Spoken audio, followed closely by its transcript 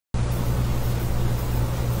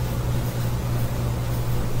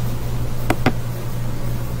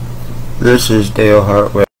This is Dale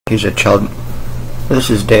Hartwick. He's a child.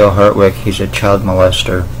 This is Dale Hartwick. He's a child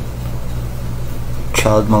molester.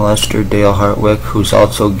 Child molester Dale Hartwick, who's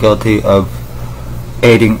also guilty of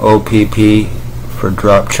aiding O.p.p. for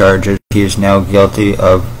drop charges. He is now guilty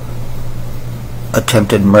of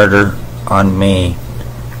attempted murder on me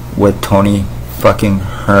with Tony fucking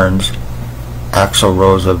Hearns, Axl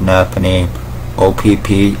Rose of Napanee,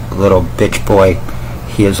 O.p.p. little bitch boy.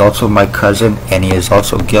 He is also my cousin, and he is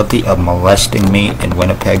also guilty of molesting me in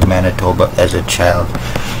Winnipeg, Manitoba as a child.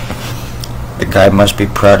 The guy must be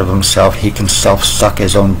proud of himself. He can self-suck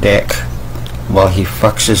his own dick while he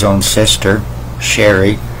fucks his own sister,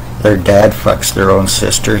 Sherry. Their dad fucks their own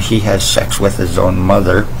sister. He has sex with his own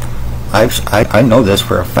mother. I know this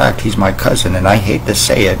for a fact. He's my cousin, and I hate to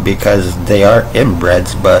say it because they are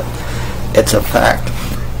inbreds, but it's a fact.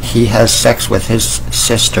 He has sex with his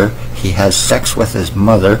sister. He has sex with his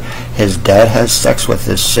mother. His dad has sex with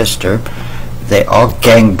his sister. They all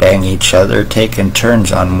gangbang each other, taking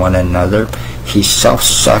turns on one another. He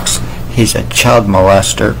self-sucks. He's a child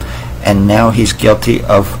molester, and now he's guilty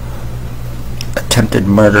of attempted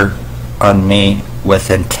murder on me with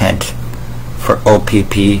intent for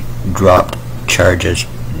O.p.p. dropped charges.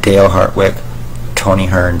 Dale Hartwick, Tony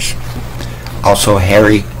Hearns. Also,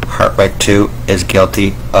 Harry Hartwick too is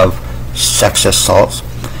guilty of sex assaults.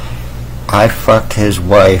 I fucked his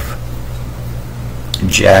wife,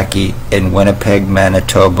 Jackie, in Winnipeg,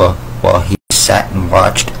 Manitoba, while he sat and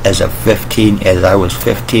watched as I was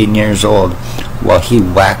 15 years old, while he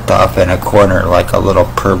whacked off in a corner like a little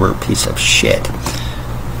pervert piece of shit.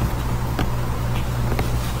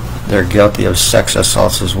 They're guilty of sex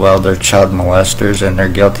assaults as well. They're child molesters, and they're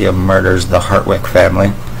guilty of murders. The Hartwick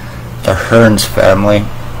family, the Hearns family,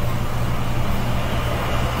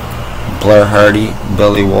 Blair Hardy,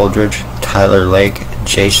 Billy Wooldridge, Tyler Lake,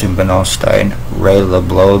 Jason Van Alstyne, Ray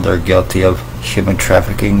LeBeau. They're guilty of human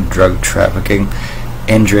trafficking, drug trafficking,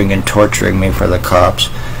 injuring and torturing me for the cops,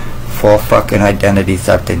 full fucking identity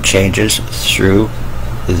theft and changes through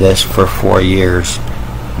this for 4 years.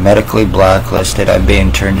 Medically blacklisted. I'm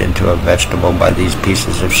being turned into a vegetable by these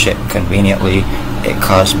pieces of shit. Conveniently, it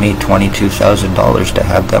cost me $22,000 to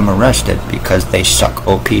have them arrested because they suck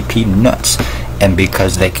O.p.p. nuts, and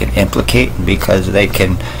because they can implicate, because they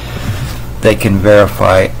can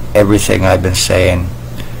verify everything I've been saying.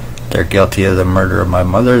 They're guilty of the murder of my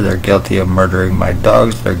mother. They're guilty of murdering my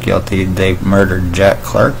dogs. They murdered Jack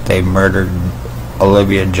Clark. They murdered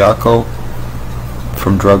Olivia Jocko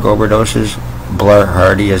from drug overdoses. Blair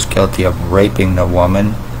Hardy is guilty of raping the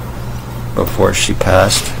woman before she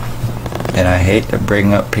passed. And I hate to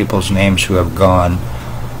bring up people's names who have gone,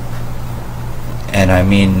 and I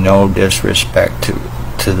mean no disrespect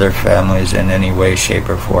to their families in any way, shape,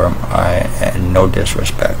 or form. No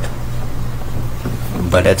disrespect.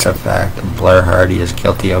 But it's a fact. Blair Hardy is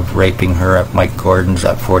guilty of raping her at Mike Gordon's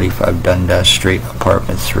at 45 Dundas Street,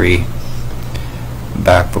 apartment 3,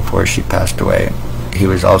 back before she passed away. He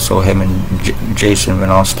was also, him and Jason Van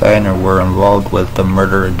Alstyne were involved with the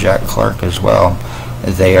murder of Jack Clark as well.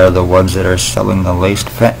 They are the ones that are selling the laced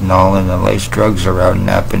fentanyl and the laced drugs around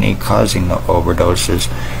Napanee, causing the overdoses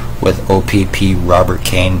with O.p.p. Robert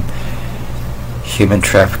Kane. Human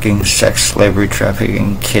trafficking, sex slavery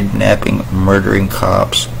trafficking, kidnapping, murdering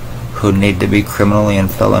cops who need to be criminally and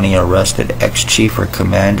felony arrested. Ex-chief or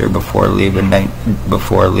commander before leaving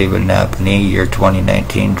Napanee, year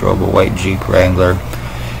 2019, drove a white Jeep Wrangler.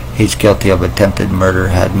 He's guilty of attempted murder,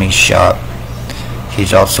 had me shot.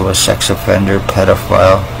 He's also a sex offender,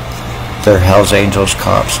 pedophile. They're Hells Angels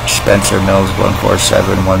cops. Spencer Mills,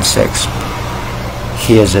 14716.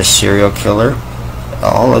 He is a serial killer.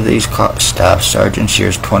 All of these staff sergeants,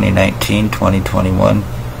 years 2019, 2021,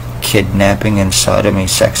 kidnapping and sodomy,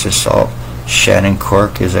 sex assault. Shannon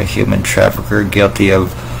Cork is a human trafficker, guilty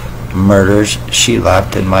of murders. She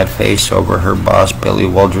laughed in my face over her boss Billy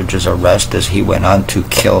Wooldridge's arrest as he went on to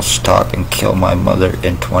kill, stalk, and kill my mother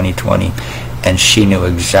in 2020, and she knew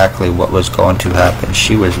exactly what was going to happen.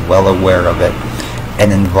 She was well aware of it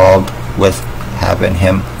and involved with having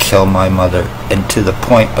him kill my mother, and to the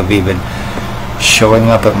point of even showing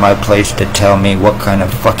up at my place to tell me what kind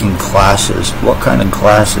of fucking glasses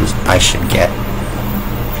I should get.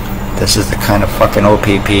 This is the kind of fucking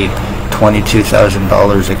O.p.p.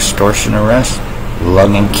 $22,000 extortion arrest,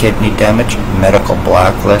 lung and kidney damage, medical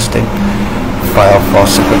blacklisting, file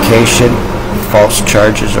falsification, false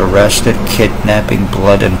charges arrested, kidnapping,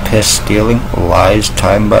 blood and piss stealing, lies,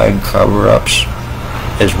 time buying, cover-ups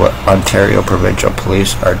is what Ontario provincial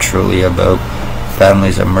police are truly about.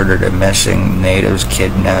 Families of murdered and missing, natives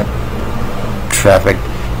kidnapped, trafficked.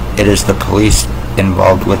 It is the police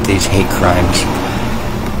involved with these hate crimes.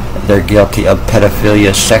 They're guilty of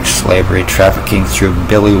pedophilia, sex slavery, trafficking through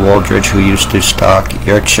Billy Wooldridge, who used to stalk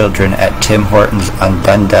your children at Tim Hortons on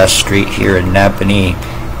Dundas Street here in Napanee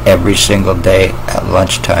every single day at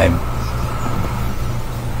lunchtime.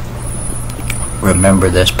 Remember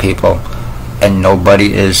this, people, and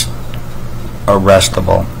nobody is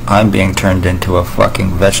arrestable. I'm being turned into a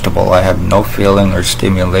fucking vegetable. I have no feeling or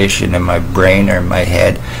stimulation in my brain or my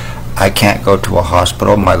head. I can't go to a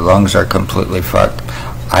hospital. My lungs are completely fucked.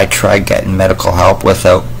 I tried getting medical help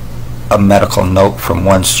without a medical note from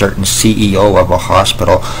one certain CEO of a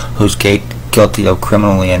hospital who's guilty of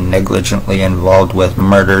criminally and negligently involved with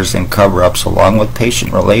murders and cover-ups, along with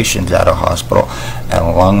patient relations at a hospital, and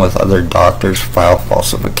along with other doctors, file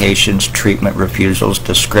falsifications, treatment refusals,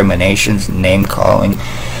 discriminations, name-calling,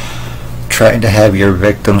 trying to have your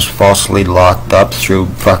victims falsely locked up through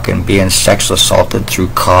fucking being sex assaulted through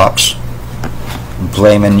cops,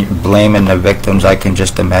 blaming the victims. I can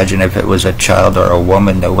just imagine if it was a child or a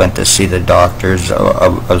woman that went to see the doctors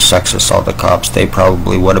of sex assaulted cops, they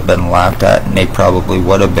probably would have been laughed at, and they probably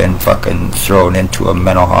would have been fucking thrown into a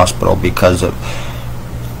mental hospital because of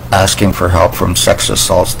asking for help from sex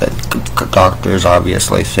assaults that doctors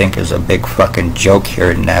obviously think is a big fucking joke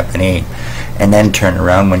here in Napanee. And then turn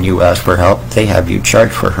around when you ask for help, they have you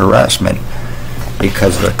charged for harassment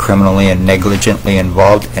because they're criminally and negligently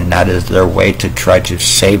involved, and that is their way to try to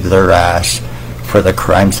save their ass for the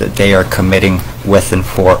crimes that they are committing with and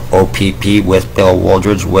for O.p.p, with Bill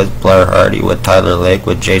Wooldridge, with Blair Hardy, with Tyler Lake,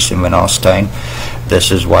 with Jason Van Alstyne.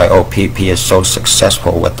 This is why O.p.p is so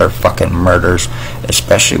successful with their fucking murders,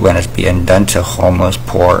 especially when it's being done to homeless,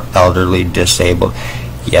 poor, elderly, disabled.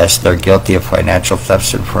 Yes, they're guilty of financial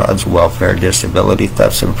thefts and frauds, welfare, disability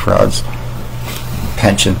thefts and frauds,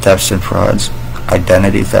 pension thefts and frauds,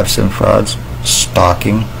 identity thefts and frauds,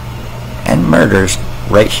 stalking, and murders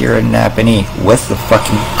right here in Napanee with the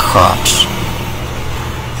fucking cops.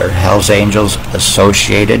 They're Hells Angels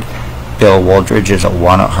associated. Bill Wooldridge is a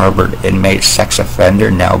Wannet-harbored inmate sex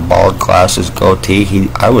offender, now bald, glasses, goatee.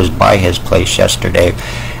 I was by his place yesterday,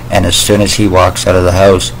 and as soon as he walks out of the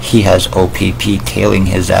house, he has O.p.p tailing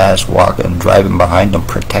his ass, walking, driving behind him,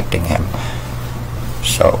 protecting him.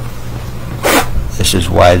 So this is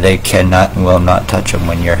why they cannot and will not touch him.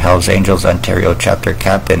 When you're Hells Angels Ontario chapter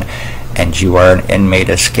captain and you are an inmate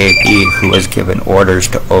escapee who has given orders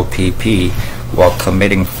to O.p.p while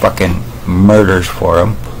committing fucking murders for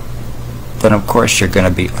him, then of course you're going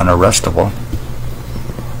to be unarrestable.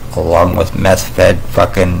 Along with meth-fed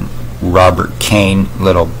fucking Robert Kane,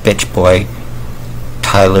 little bitch boy,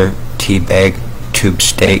 Tyler Teabag, Tube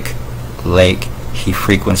Steak Lake. He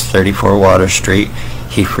frequents 34 Water Street.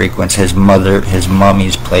 He frequents his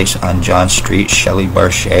mommy's place on John Street, Shelley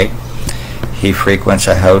Barchet. He frequents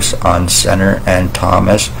a house on Center and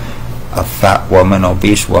Thomas. A fat woman,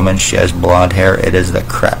 obese woman. She has blonde hair.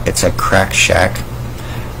 It's a crack shack.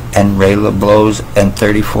 And Ray LeBlow's and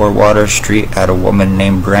 34 Water Street at a woman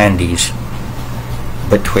named Brandy's.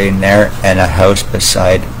 Between there and a house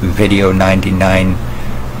beside Video 99,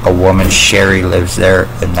 a woman Sherry lives there,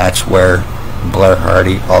 and that's where Blair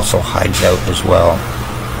Hardy also hides out as well.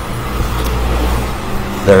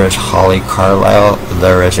 There is Holly Carlisle,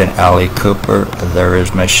 there is an Allie Cooper, there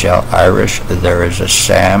is Michelle Irish, there is a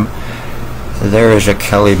Sam, there is a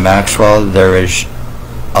Kelly Maxwell, there is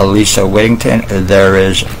a Lisa Whittington, there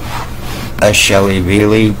is a Shelley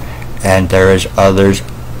Veely, and there is others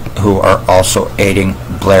who are also aiding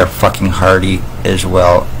Blair fucking Hardy as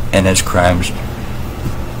well in his crimes.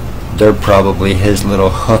 They're probably his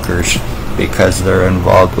little hookers because they're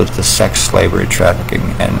involved with the sex slavery trafficking,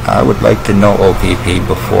 and I would like to know, O.p.p,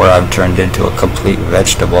 before I'm turned into a complete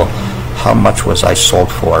vegetable, how much was I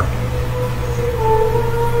sold for?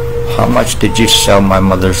 How much did you sell my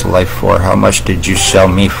mother's life for? How much did you sell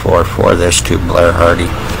me for this to Blair Hardy?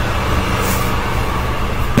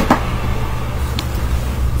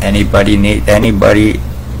 Anybody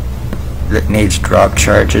that needs drop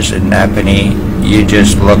charges in Napanee, you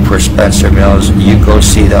just look for Spencer Mills. You go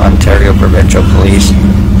see the Ontario Provincial Police.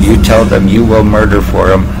 You tell them you will murder for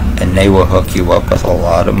them, and they will hook you up with a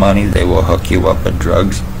lot of money. They will hook you up with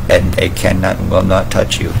drugs, and they cannot and will not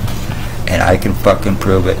touch you. And I can fucking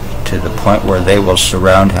prove it to the point where they will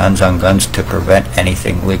surround hands on guns to prevent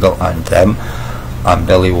anything legal on them, on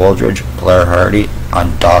Billy Wooldridge, Blair Hardy,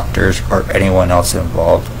 on doctors, or anyone else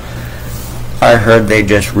involved. I heard they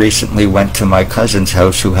just recently went to my cousin's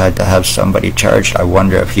house who had to have somebody charged. I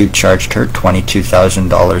wonder if you charged her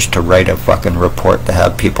 $22,000 to write a fucking report to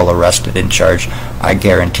have people arrested and charged. I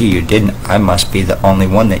guarantee you didn't. I must be the only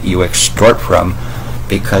one that you extort from,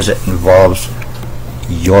 because it involves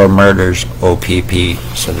your murders, O.p.p.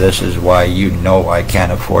 So this is why you know I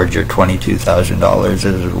can't afford your $22,000. This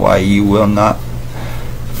is why you will not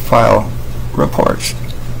file reports.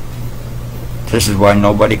 This is why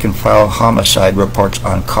nobody can file homicide reports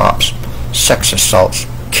on cops, sex assaults,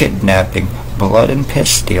 kidnapping, blood and piss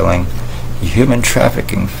stealing, human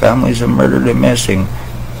trafficking, families of murdered and missing,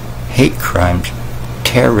 hate crimes,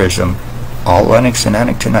 terrorism, all Lennox and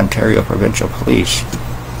Addington, Ontario provincial police.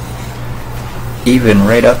 Even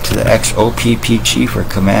right up to the ex-O.p.p. chief or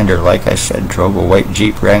commander, like I said, drove a white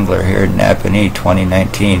Jeep Wrangler here in Napanee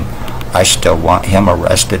 2019. I still want him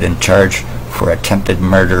arrested and charged for attempted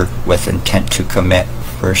murder with intent to commit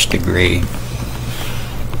first degree.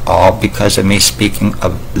 All because of me speaking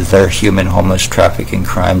of their human homeless trafficking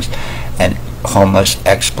crimes and homeless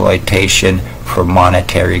exploitation for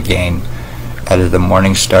monetary gain. Out of the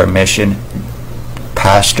Morning Star mission,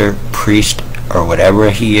 pastor, priest, or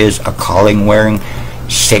whatever he is, a calling-wearing,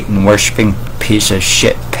 Satan-worshipping, piece of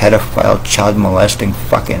shit, pedophile, child-molesting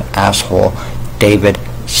fucking asshole, David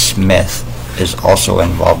Smith is also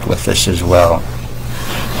involved with this as well.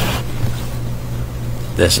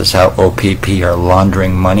 This is how O.p.p. are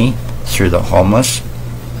laundering money through the homeless,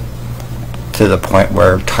 to the point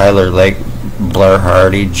where Tyler Lake, Blair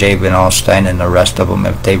Hardy, Javen Alstein, and the rest of them,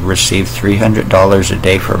 if they've received $300 a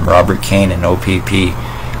day from Robert Kane and O.p.p.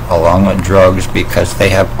 along with drugs, because they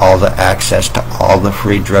have all the access to all the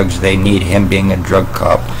free drugs they need, him being a drug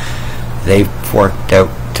cop, they've forked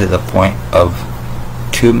out to the point of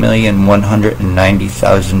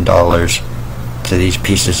 $2,190,000 to these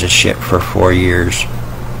pieces of shit for 4 years.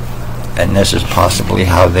 And this is possibly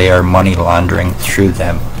how they are money laundering through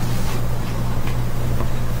them.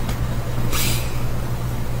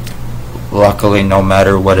 Luckily, no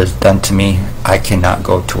matter what is done to me, I cannot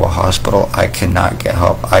go to a hospital, I cannot get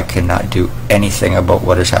help, I cannot do anything about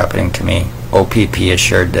what is happening to me. O.p.p.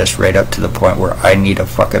 assured this right up to the point where I need a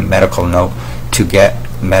fucking medical note to get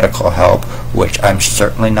medical help, which I'm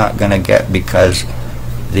certainly not going to get because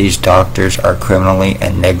these doctors are criminally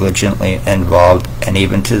and negligently involved, and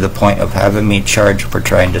even to the point of having me charged for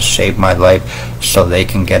trying to save my life so they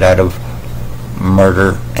can get out of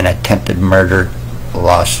murder and attempted murder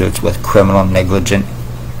lawsuits with criminal negligent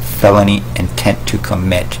felony intent to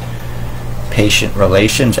commit. Patient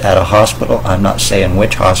relations at a hospital, I'm not saying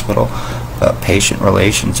which hospital, but patient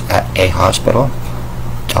relations at a hospital,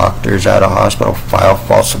 doctors at a hospital, file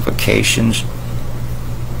falsifications.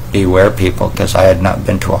 Beware, people, because I had not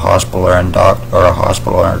been to a hospital or a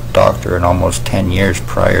doctor in almost 10 years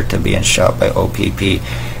prior to being shot by O.p.p.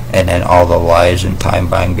 and then all the lies and time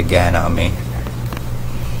buying began on me.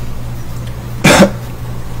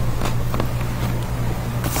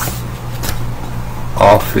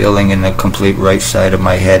 All feeling in the complete right side of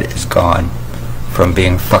my head is gone from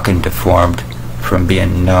being fucking deformed, from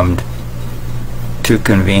being numbed. Too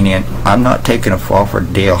convenient. I'm not taking a fall for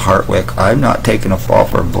Dale Hartwick. I'm not taking a fall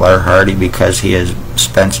for Blair Hardy because he is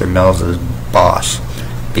Spencer Mills' boss,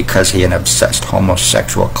 because he an obsessed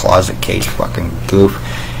homosexual closet case fucking goof.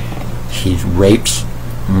 He rapes,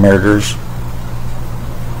 murders.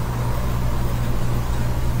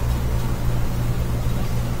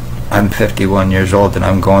 I'm 51 years old and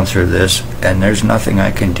I'm going through this, and there's nothing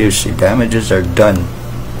I can do. See, damages are done.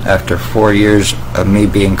 After 4 years of me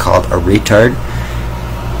being called a retard,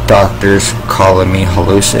 doctors calling me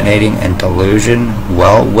hallucinating and delusion,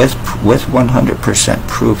 well, with 100%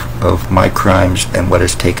 proof of my crimes and what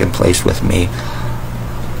has taken place with me,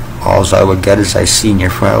 alls I would get is, I seen your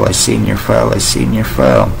file, I seen your file, I seen your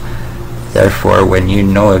file. Therefore, when you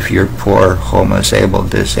know if you're poor, homeless, able,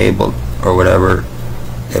 disabled, or whatever,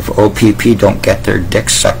 if O.p.p. don't get their dick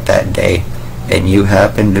sucked that day and you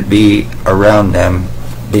happen to be around them,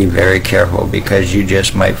 be very careful, because you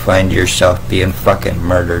just might find yourself being fucking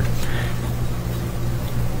murdered.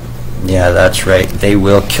 Yeah, that's right. They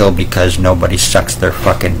will kill because nobody sucks their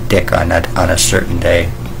fucking dick on a certain day.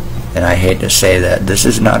 And I hate to say that. This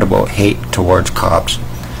is not about hate towards cops.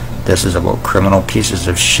 This is about criminal pieces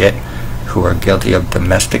of shit who are guilty of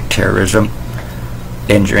domestic terrorism,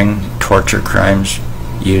 injuring, torture crimes,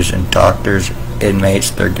 using doctors,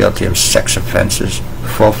 inmates. They're guilty of sex offenses,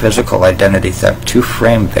 full physical identity theft, to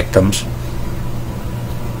frame victims.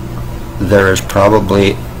 There is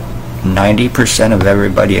probably 90% of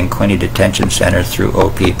everybody in Quinte Detention Center through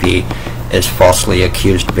O.p.p. is falsely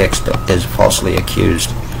accused.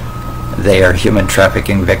 They are human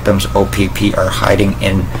trafficking victims. O.p.p. are hiding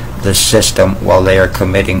in the system while they are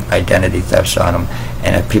committing identity thefts on them.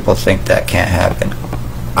 And if people think that can't happen,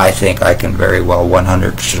 I think I can very well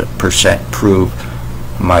 100% prove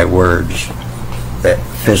my words that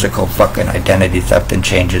physical fucking identity theft and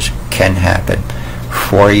changes can happen.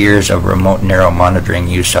 4 years of remote narrow monitoring.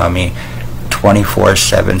 You saw me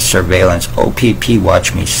 24/7 surveillance. O.p.p.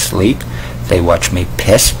 watch me sleep. They watch me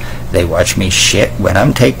piss. They watch me shit. When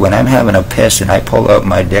I'm having a piss and I pull out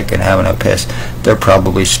my dick and having a piss, they're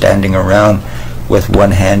probably standing around with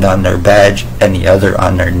one hand on their badge and the other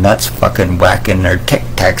on their nuts, fucking whacking their Tic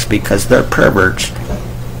Tacs because they're perverts.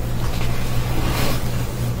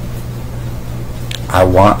 I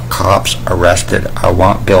want cops arrested. I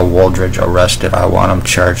want Bill Wooldridge arrested. I want him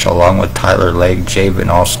charged along with Tyler Lake, Jay Van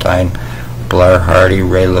Alstyne, Blair Hardy,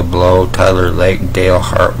 Ray LeBlanc, Tyler Lake, Dale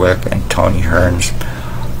Hartwick, and Tony Hearns.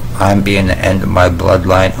 I'm being the end of my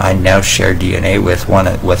bloodline. I now share DNA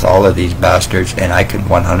with all of these bastards, and I can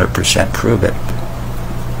 100% prove it.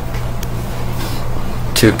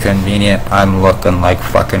 Too convenient. I'm looking like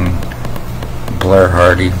fucking Blair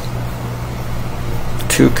Hardy.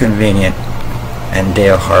 Too convenient. And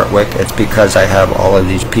Dale Hartwick. It's because I have all of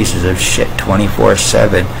these pieces of shit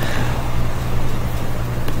 24/7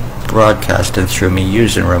 broadcasting through me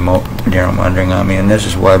using remote neural monitoring on me, and this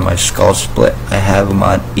is why my skull's split. I have them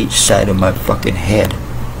on each side of my fucking head,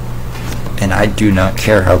 and I do not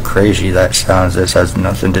care how crazy that sounds. This has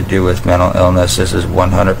nothing to do with mental illness. This is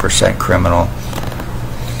 100% criminal.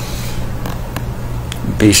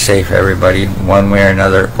 Be safe, everybody. One way or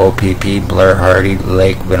another, O.p.p, Blair Hardy,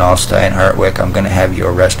 Lake, Van Alstyne, Hartwick, I'm going to have you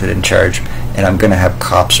arrested and charged, and I'm going to have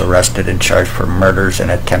cops arrested and charged for murders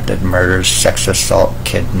and attempted murders, sex assault,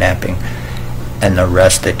 kidnapping, and the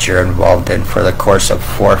rest that you're involved in for the course of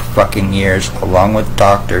 4 fucking years, along with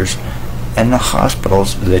doctors and the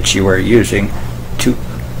hospitals that you are using to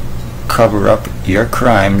cover up your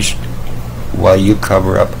crimes while you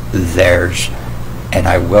cover up theirs. And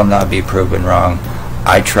I will not be proven wrong.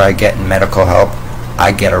 I try getting medical help.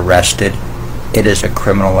 I get arrested. It is a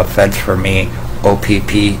criminal offense for me.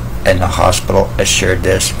 O.p.p and the hospital assured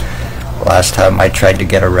this. Last time I tried to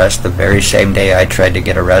get arrested, the very same day I tried to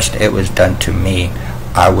get arrested, it was done to me.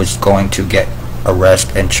 I was going to get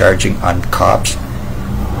arrested and charging on cops,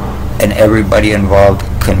 and everybody involved,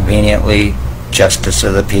 conveniently, justice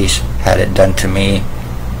of the peace, had it done to me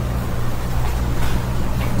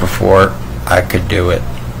before I could do it.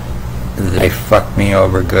 They fucked me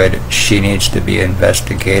over good. She needs to be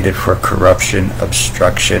investigated for corruption,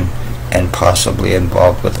 obstruction, and possibly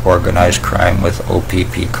involved with organized crime with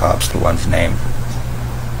O.p.p cops, the one's name.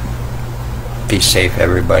 Be safe,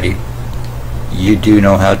 everybody. You do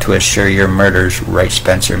know how to assure your murders, right,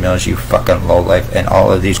 Spencer Mills, you fucking lowlife, and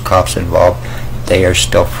all of these cops involved, they are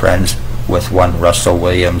still friends with one Russell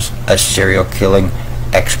Williams, a serial killing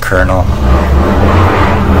ex-colonel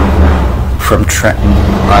from Trenton,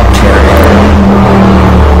 Ontario.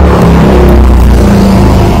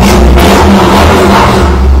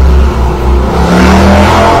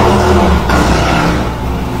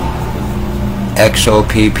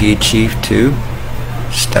 Ex-O.p.p Chief 2,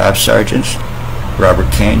 Staff Sergeants,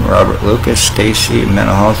 Robert Kane, Robert Lucas, Stacy,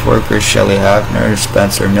 mental health workers, Shelley Hafner,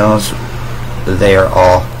 Spencer Mills. They are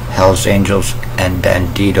all Hells Angels and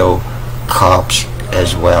Bandito cops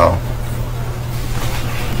as well.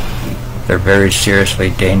 They're very seriously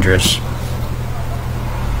dangerous,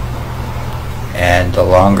 and the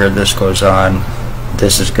longer this goes on,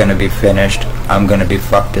 this is going to be finished. I'm going to be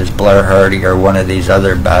fucked as Blair Hardy or one of these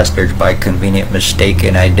other bastards by convenient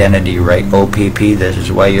mistaken identity, right? O.p.p, this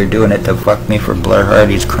is why you're doing it, to fuck me for Blair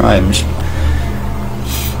Hardy's crimes.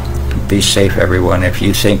 Be safe, everyone. If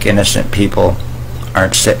you think innocent people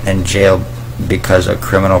aren't sitting in jail because of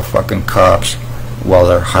criminal fucking cops while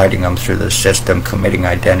they're hiding them through the system, committing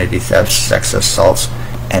identity thefts, sex assaults,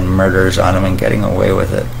 and murders on them and getting away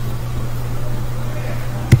with it,